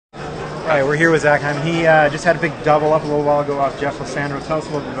right, we're here with Zach Hyman. He just had a big double up a little while ago off Jeff Lissandro. Tell us a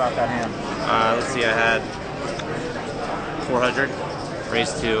little bit about that hand. Let's see, I had 400,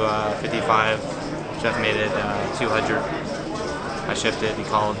 raised to 55. Jeff made it 200. I shifted, he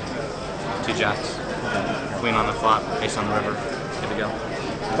called 2 jacks. Queen on the flop, ace on the river, good to go.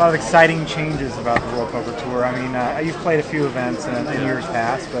 A lot of exciting changes about the World Poker Tour. I mean, you've played a few events in years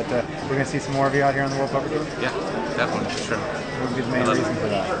past, but we're going to see some more of you out here on the World Poker Tour? Yeah, definitely, for sure. What would be the main reason for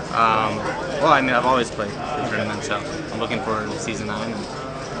that? Well, I mean, I've always played the tournament, so I'm looking forward to season 9 and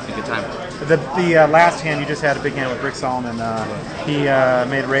a good time. The last hand, you just had a big hand with Rick Solomon. He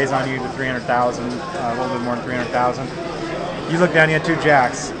made a raise on you to 300,000, a little bit more than 300,000. You looked down, you had 2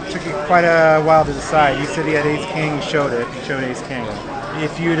 jacks. It took you quite a while to decide. You said he had ace king, he showed it. He showed ace king.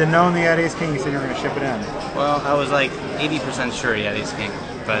 If you'd have known he had ace king, you said you were going to ship it in. Well, I was like 80% sure he had ace king,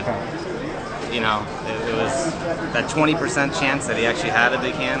 but you know, it was that 20% chance that he actually had a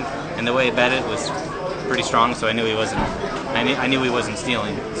big hand, and the way he bet it was pretty strong, so I knew he wasn't. I knew he wasn't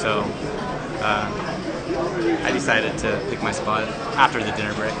stealing, so I decided to pick my spot after the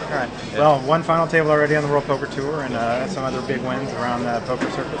dinner break. All right. Yeah. Well, one final table already on the World Poker Tour, and some other big wins around the poker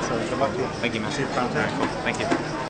circuit. So good luck to you. Thank you, man. See you at the final table. All right, cool. Thank you.